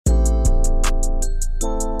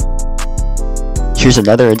Here's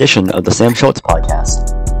another edition of the Sam Schultz Podcast.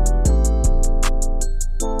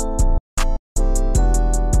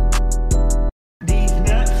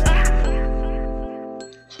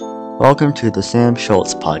 Welcome to the Sam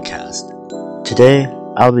Schultz Podcast. Today,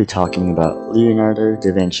 I'll be talking about Leonardo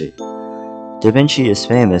da Vinci. Da Vinci is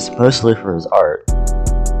famous mostly for his art,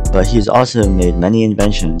 but he's also made many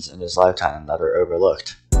inventions in his lifetime that are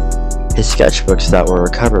overlooked. His sketchbooks that were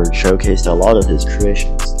recovered showcased a lot of his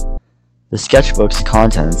creations. The sketchbook's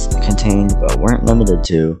contents contained, but weren't limited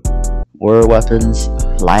to, war weapons,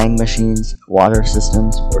 flying machines, water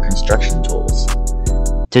systems, or construction tools.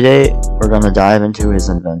 Today, we're going to dive into his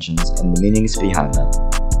inventions and the meanings behind them.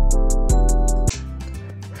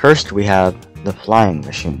 First, we have the flying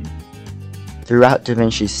machine. Throughout Da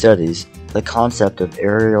Vinci's studies, the concept of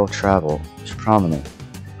aerial travel was prominent.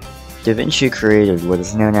 Da Vinci created what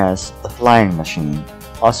is known as the flying machine,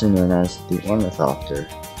 also known as the ornithopter.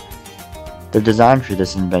 The design for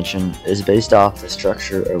this invention is based off the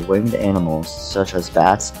structure of winged animals such as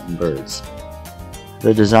bats and birds.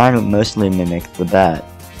 The design would mostly mimic the bat,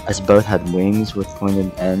 as both had wings with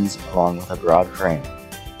pointed ends along with a broad frame.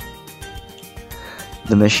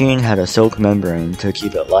 The machine had a silk membrane to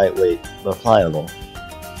keep it lightweight but pliable.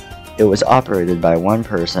 It was operated by one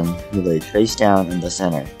person who laid face down in the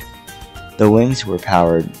center. The wings were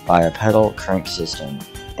powered by a pedal crank system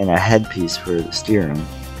and a headpiece for the steering.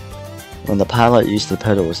 When the pilot used the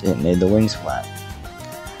pedals, it made the wings flat.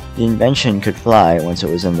 The invention could fly once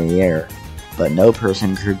it was in the air, but no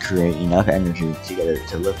person could create enough energy to get it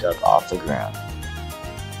to lift up off the ground.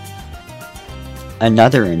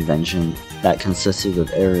 Another invention that consisted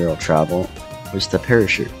of aerial travel was the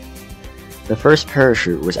parachute. The first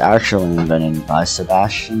parachute was actually invented by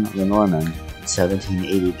Sebastian Lenormand in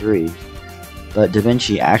 1783, but Da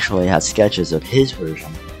Vinci actually had sketches of his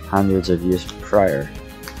version hundreds of years prior.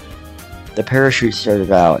 The parachute started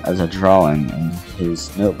out as a drawing in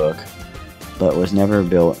his notebook, but was never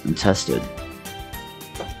built and tested.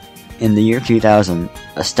 In the year 2000,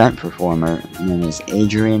 a stunt performer known as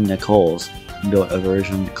Adrian Nichols built a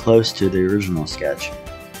version close to the original sketch.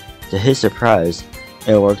 To his surprise,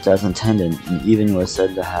 it worked as intended and even was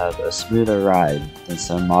said to have a smoother ride than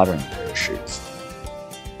some modern parachutes.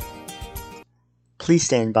 Please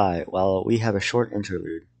stand by while we have a short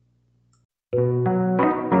interlude.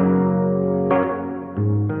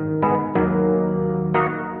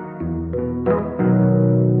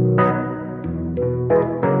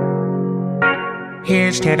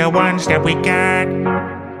 Here's to the ones that we got.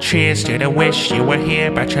 Cheers to the wish you were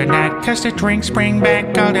here but you're not. 'Cause the drinks bring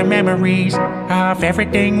back all the memories of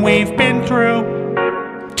everything we've been through.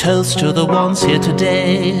 Toast to the ones here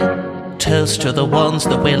today. Toast to the ones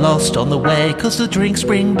that we lost on the way. 'Cause the drinks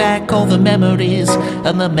bring back all the memories,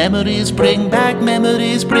 and the memories bring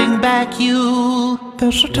back you.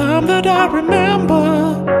 There's a time that I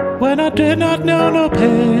remember when I did not know no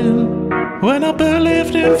pain, when I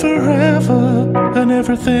believed in forever and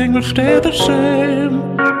everything would stay the same.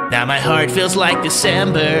 Now my heart feels like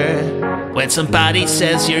December when somebody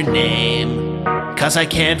says your name. 'Cause I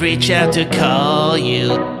can't reach out to call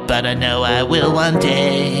you, but I know I will one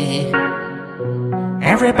day.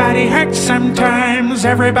 Everybody hurts sometimes,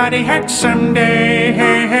 everybody hurts someday.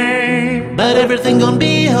 But everything gonna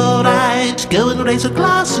be alright. Go and raise a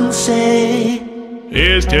glass and say,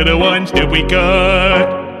 here's to the ones that we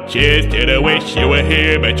got. Cheers to the wish you were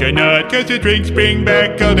here but you're not. 'Cause the drinks bring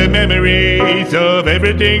back all the memories of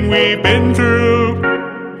everything we've been through.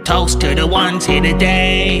 toast to the ones here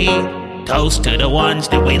today. Toast to the ones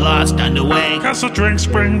that we lost on the way. 'Cause the drinks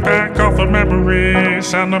bring back all the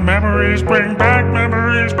memories, and the memories bring back you.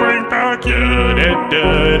 Memories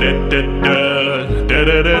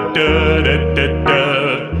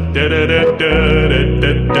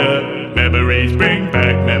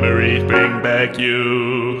bring back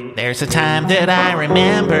you. There's a time that I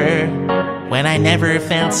remember when I never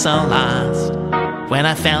felt so lost. When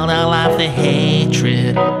I felt all of the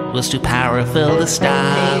hatred was too powerful to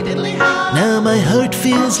stop. Now my heart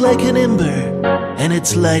feels like an ember, and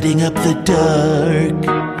it's lighting up the dark.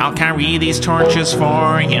 I'll carry these torches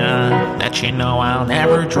for ya, that you know I'll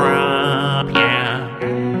never drop, yeah.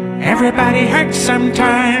 Everybody hurts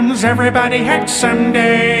sometimes, everybody hurts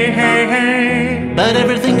someday. But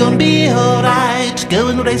everything gonna be alright. Go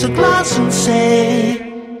and raise a glass and say,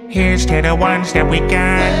 here's to the ones that we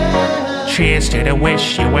got. Cheers to the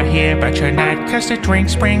wish you were here but you're not. 'Cause the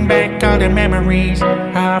drinks bring back all the memories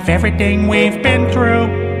of everything we've been through.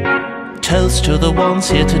 toast to the ones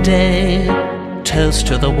here today. Toast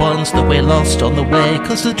to the ones that we lost on the way.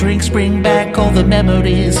 'Cause the drinks bring back all the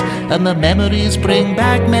memories, and the memories bring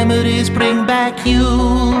back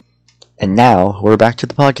you. And now, we're back to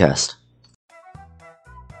the podcast.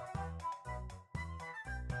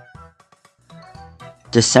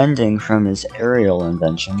 Descending from his aerial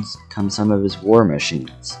inventions come some of his war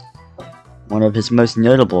machines. One of his most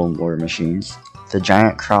notable war machines, the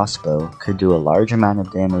giant crossbow, could do a large amount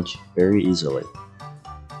of damage very easily.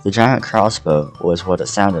 The giant crossbow was what it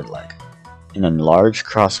sounded like, an enlarged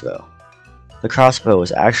crossbow. The crossbow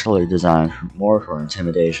was actually designed more for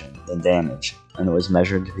intimidation than damage, and it was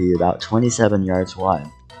measured to be about 27 yards wide.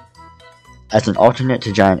 As an alternate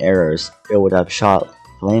to giant arrows, it would have shot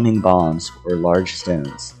flaming bombs or large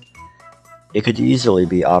stones. It could easily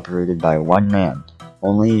be operated by one man,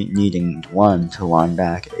 only needing one to wind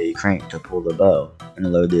back a crank to pull the bow and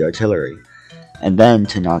load the artillery, and then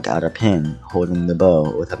to knock out a pin holding the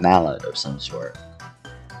bow with a mallet of some sort.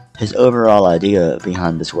 His overall idea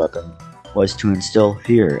behind this weapon was to instill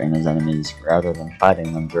fear in his enemies rather than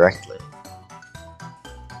fighting them directly.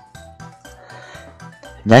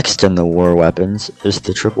 Next in the war weapons is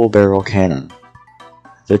the triple barrel cannon.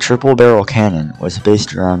 The triple barrel cannon was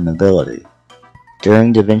based around mobility.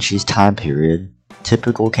 During Da Vinci's time period,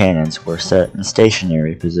 typical cannons were set in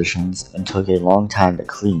stationary positions and took a long time to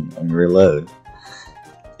clean and reload.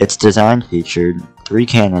 Its design featured 3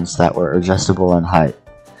 cannons that were adjustable in height.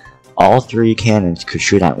 All 3 cannons could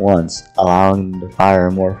shoot at once, allowing them to fire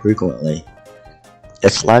more frequently.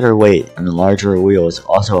 Its lighter weight and larger wheels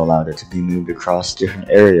also allowed it to be moved across different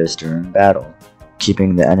areas during battle,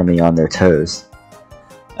 keeping the enemy on their toes.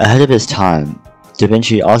 Ahead of his time, Da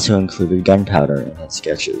Vinci also included gunpowder in his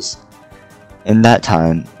sketches. In that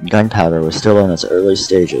time, gunpowder was still in its early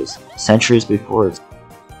stages, centuries before its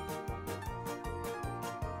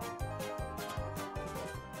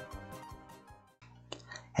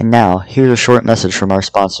And now, here's a short message from our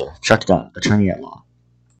sponsor, Chuck Dunn, attorney at law.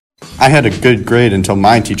 I had a good grade until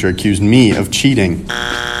my teacher accused me of cheating.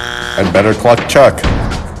 I'd better cluck Chuck.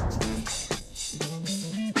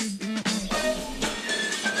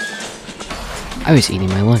 I was eating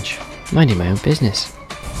my lunch, minding my own business.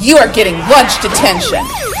 You are getting lunch detention!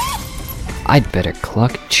 I'd better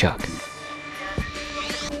cluck Chuck.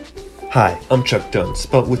 Hi, I'm Chuck Dunn,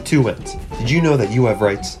 spelt with 2 N's. Did you know that you have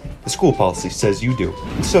rights? The school policy says you do,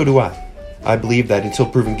 and so do I. I believe that until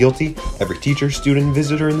proven guilty, every teacher, student, and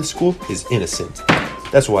visitor in the school is innocent.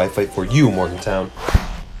 That's why I fight for you, Morgantown.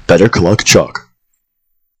 Better cluck Chuck.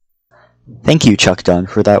 Thank you, Chuck Dunn,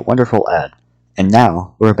 for that wonderful ad. And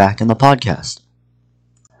now, we're back in the podcast.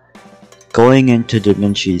 Going into Da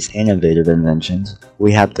Vinci's innovative inventions,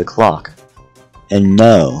 we have the clock. And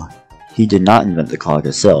no, he did not invent the clock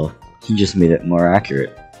itself, he just made it more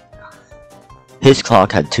accurate. His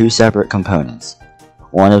clock had 2 separate components,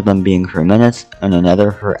 one of them being for minutes and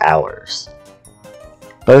another for hours.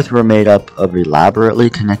 Both were made up of elaborately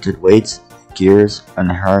connected weights, gears,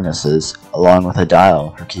 and harnesses, along with a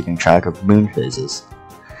dial for keeping track of moon phases.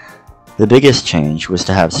 The biggest change was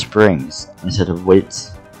to have springs instead of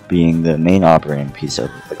weights being the main operating piece of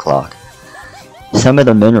the clock. Some of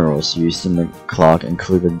the minerals used in the clock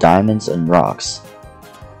included diamonds and rocks.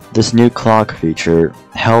 This new clock feature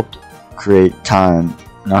helped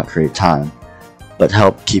not create time, but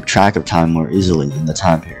helped keep track of time more easily than the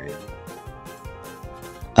time period.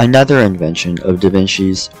 Another invention of Da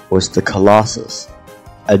Vinci's was the Colossus,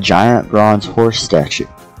 a giant bronze horse statue.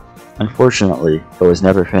 Unfortunately, it was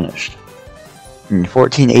never finished. In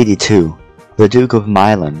 1482, the Duke of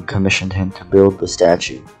Milan commissioned him to build the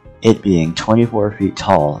statue, it being 24 feet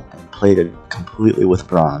tall and plated completely with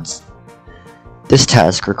bronze. This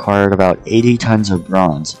task required about 80 tons of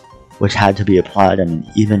bronze, which had to be applied in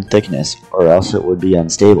an even thickness or else it would be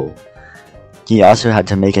unstable. He also had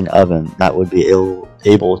to make an oven that would be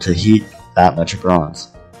able to heat that much bronze.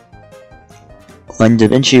 When Da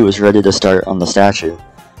Vinci was ready to start on the statue,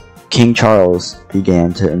 King Charles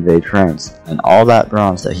began to invade France, and all that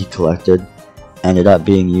bronze that he collected ended up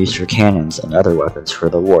being used for cannons and other weapons for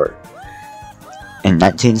the war. In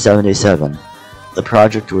 1977, the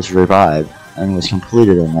project was revived and was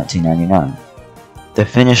completed in 1999. The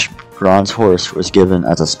finished bronze horse was given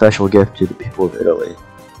as a special gift to the people of Italy.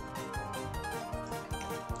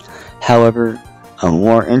 However, a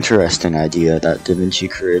more interesting idea that Da Vinci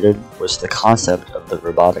created was the concept of the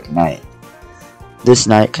robotic knight. This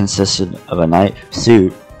knight consisted of a knight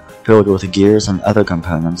suit filled with gears and other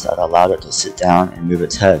components that allowed it to sit down and move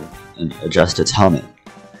its head and adjust its helmet.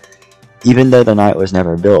 Even though the knight was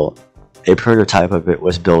never built, a prototype of it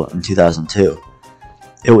was built in 2002.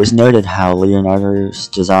 It was noted how Leonardo's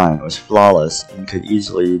design was flawless and could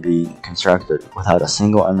easily be constructed without a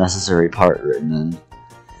single unnecessary part written in.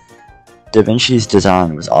 Da Vinci's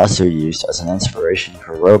design was also used as an inspiration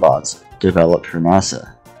for robots developed for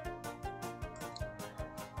NASA.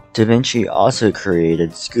 Da Vinci also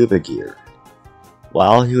created scuba gear.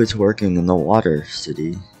 While he was working in the water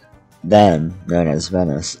city, then known as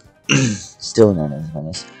Venice, still known as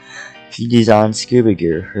Venice, he designed scuba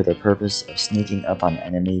gear for the purpose of sneaking up on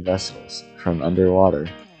enemy vessels from underwater.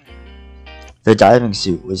 The diving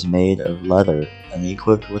suit was made of leather and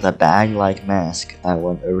equipped with a bag-like mask that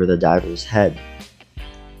went over the diver's head.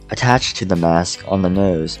 Attached to the mask on the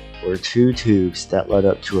nose were 2 tubes that led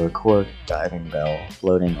up to a cork diving bell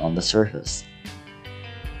floating on the surface.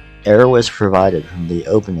 Air was provided from the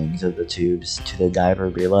openings of the tubes to the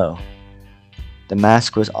diver below. The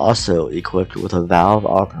mask was also equipped with a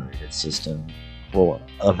valve-operated system, or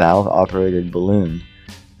a valve-operated balloon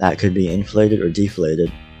that could be inflated or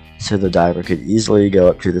deflated so the diver could easily go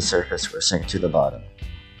up to the surface or sink to the bottom.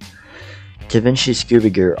 Da Vinci scuba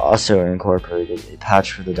gear also incorporated a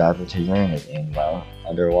pouch for the diver to urinate in while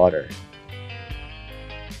underwater.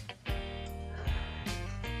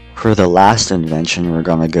 For the last invention we're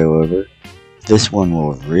gonna go over, this one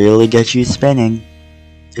will really get you spinning.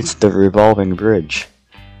 It's the revolving bridge.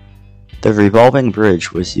 The revolving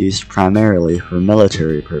bridge was used primarily for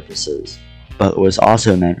military purposes, but was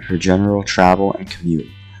also meant for general travel and commute.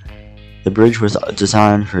 The bridge was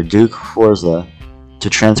designed for Duke Forza to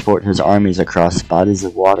transport his armies across bodies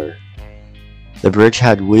of water. The bridge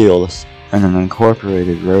had wheels and an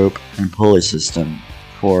incorporated rope and pulley system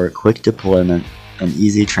for quick deployment and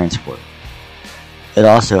easy transport. It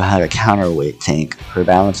also had a counterweight tank for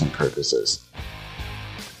balancing purposes.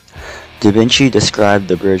 Da Vinci described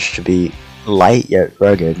the bridge to be light yet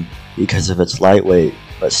rugged because of its lightweight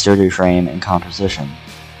but sturdy frame and composition.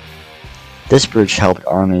 This bridge helped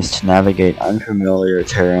armies to navigate unfamiliar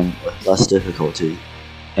terrain with less difficulty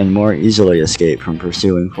and more easily escape from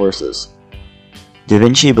pursuing forces. Da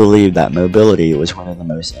Vinci believed that mobility was one of the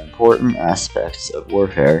most important aspects of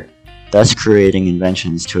warfare, thus creating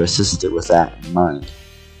inventions to assist it with that in mind.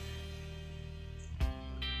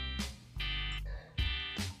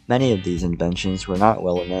 Many of these inventions were not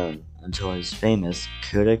well known until his famous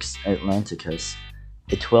Codex Atlanticus,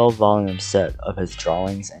 a 12-volume set of his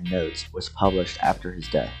drawings and notes, was published after his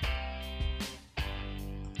death.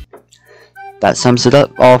 That sums it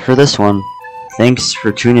up all for this one. Thanks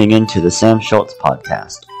for tuning in to the Sam Schultz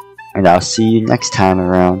podcast, and I'll see you next time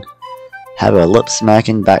around. Have a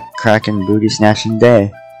lip-smacking, back-cracking, booty-snatching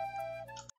day.